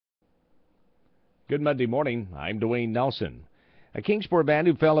Good Monday morning. I'm Dwayne Nelson. A Kingsport man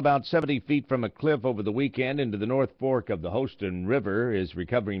who fell about 70 feet from a cliff over the weekend into the North Fork of the Houston River is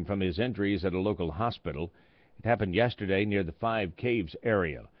recovering from his injuries at a local hospital. It happened yesterday near the Five Caves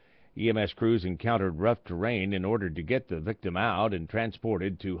area. EMS crews encountered rough terrain in order to get the victim out and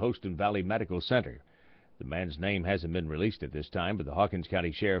transported to Houston Valley Medical Center. The man's name hasn't been released at this time, but the Hawkins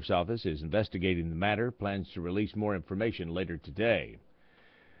County Sheriff's Office is investigating the matter, plans to release more information later today.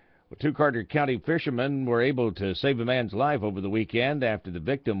 Well, two Carter County fishermen were able to save a man's life over the weekend after the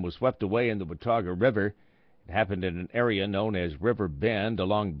victim was swept away in the Watauga River. It happened in an area known as River Bend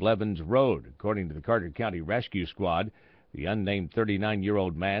along Blevins Road. According to the Carter County Rescue Squad, the unnamed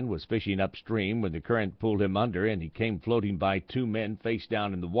 39-year-old man was fishing upstream when the current pulled him under, and he came floating by two men face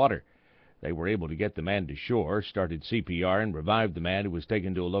down in the water. They were able to get the man to shore, started CPR, and revived the man, who was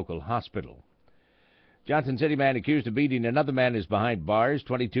taken to a local hospital. Johnson City man accused of beating another man is behind bars.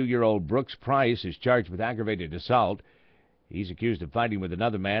 22-year-old Brooks Price is charged with aggravated assault. He's accused of fighting with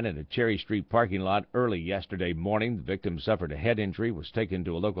another man in a Cherry Street parking lot early yesterday morning. The victim suffered a head injury, was taken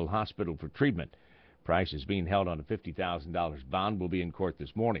to a local hospital for treatment. Price is being held on a $50,000 bond, will be in court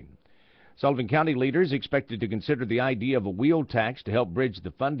this morning. Sullivan County leaders expected to consider the idea of a wheel tax to help bridge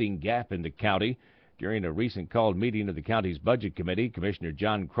the funding gap in the county. During a recent called meeting of the county's budget committee, Commissioner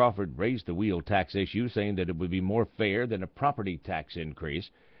John Crawford raised the wheel tax issue, saying that it would be more fair than a property tax increase.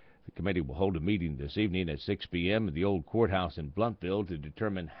 The committee will hold a meeting this evening at 6 p.m. at the old courthouse in Blountville to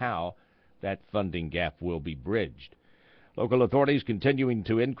determine how that funding gap will be bridged. Local authorities continuing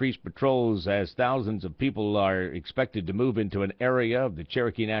to increase patrols as thousands of people are expected to move into an area of the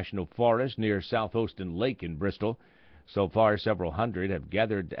Cherokee National Forest near South Houston Lake in Bristol. So far, several hundred have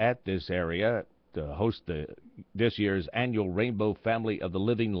gathered at this area to host this year's annual Rainbow Family of the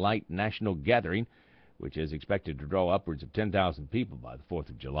Living Light National Gathering, which is expected to draw upwards of 10,000 people by the 4th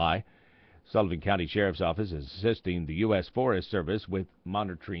of July. Sullivan County Sheriff's Office is assisting the U.S. Forest Service with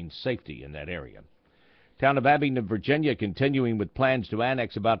monitoring safety in that area. Town of Abingdon, Virginia, continuing with plans to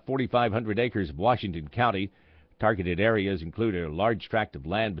annex about 4,500 acres of Washington County. Targeted areas include a large tract of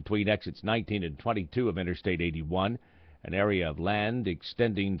land between exits 19 and 22 of Interstate 81, an area of land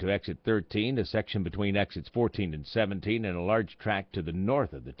extending to exit 13, a section between exits 14 and 17, and a large tract to the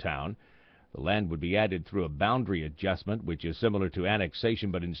north of the town. The land would be added through a boundary adjustment, which is similar to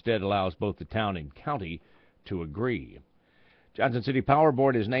annexation, but instead allows both the town and county to agree. Johnson City Power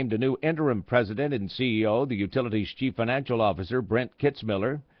Board has named a new interim president and CEO. The utility's chief financial officer, Brent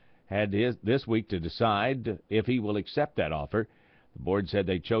Kitzmiller, had this week to decide if he will accept that offer. The board said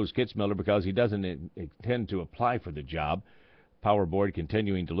they chose Kitzmiller because he doesn't intend to apply for the job. Power Board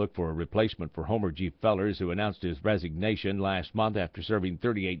continuing to look for a replacement for Homer G. Fellers, who announced his resignation last month after serving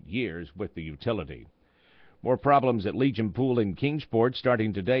 38 years with the utility. More problems at Legion Pool in Kingsport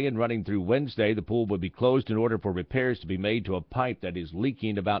starting today and running through Wednesday. The pool will be closed in order for repairs to be made to a pipe that is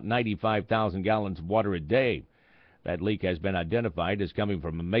leaking about 95,000 gallons of water a day. That leak has been identified as coming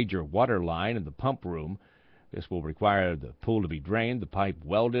from a major water line in the pump room. This will require the pool to be drained, the pipe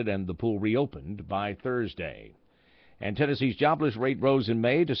welded, and the pool reopened by Thursday. And Tennessee's jobless rate rose in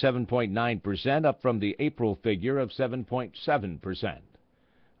May to 7.9%, up from the April figure of 7.7%.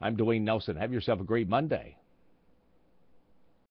 I'm Dwayne Nelson. Have yourself a great Monday.